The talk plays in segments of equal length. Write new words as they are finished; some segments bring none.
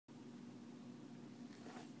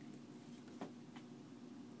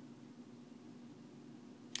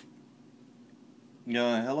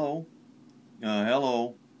Hello.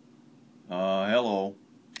 Hello. Hello.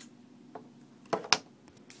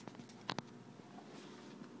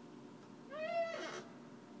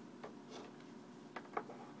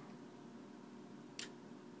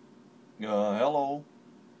 Hello.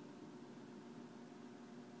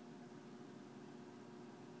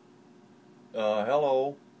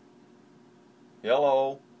 Hello.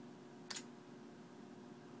 Hello.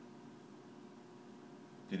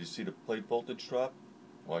 Did you see the plate voltage drop?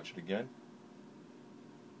 Watch it again.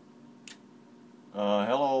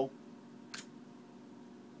 Hello.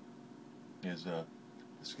 This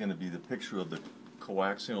is going to be the picture of the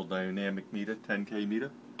coaxial dynamic meter, 10K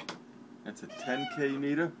meter. That's a 10K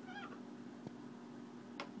meter.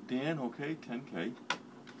 Dan, okay, 10K.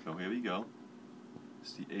 So here we go.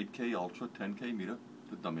 It's the 8K Ultra 10K meter,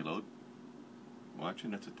 the dummy load.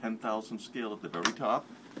 Watching, that's a 10,000 scale at the very top.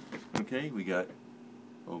 Okay, we got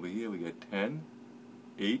over here, we got 10,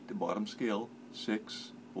 8, the bottom scale,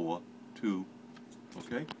 6, 4, 2.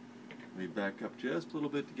 Okay, let me back up just a little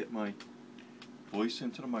bit to get my voice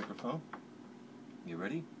into the microphone. You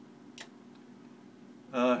ready?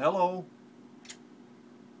 Hello.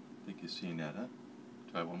 Think you're seeing that, huh?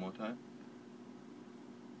 Try one more time.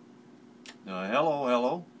 Hello,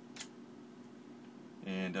 hello.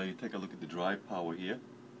 And you take a look at the drive power here.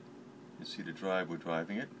 You see the drive, we're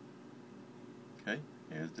driving it. Okay,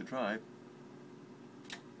 here's the drive.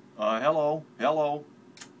 Hello, hello.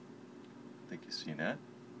 Think you're seeing that.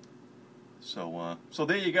 So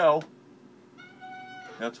there you go.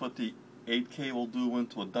 That's what the 8K will do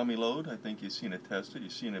into a dummy load. I think you've seen it tested.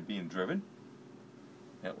 You've seen it being driven.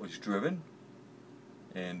 That was driven.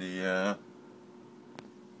 And the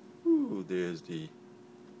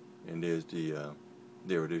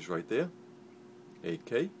there it is right there,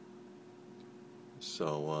 8K.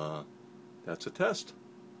 So that's a test.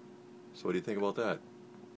 So what do you think about that?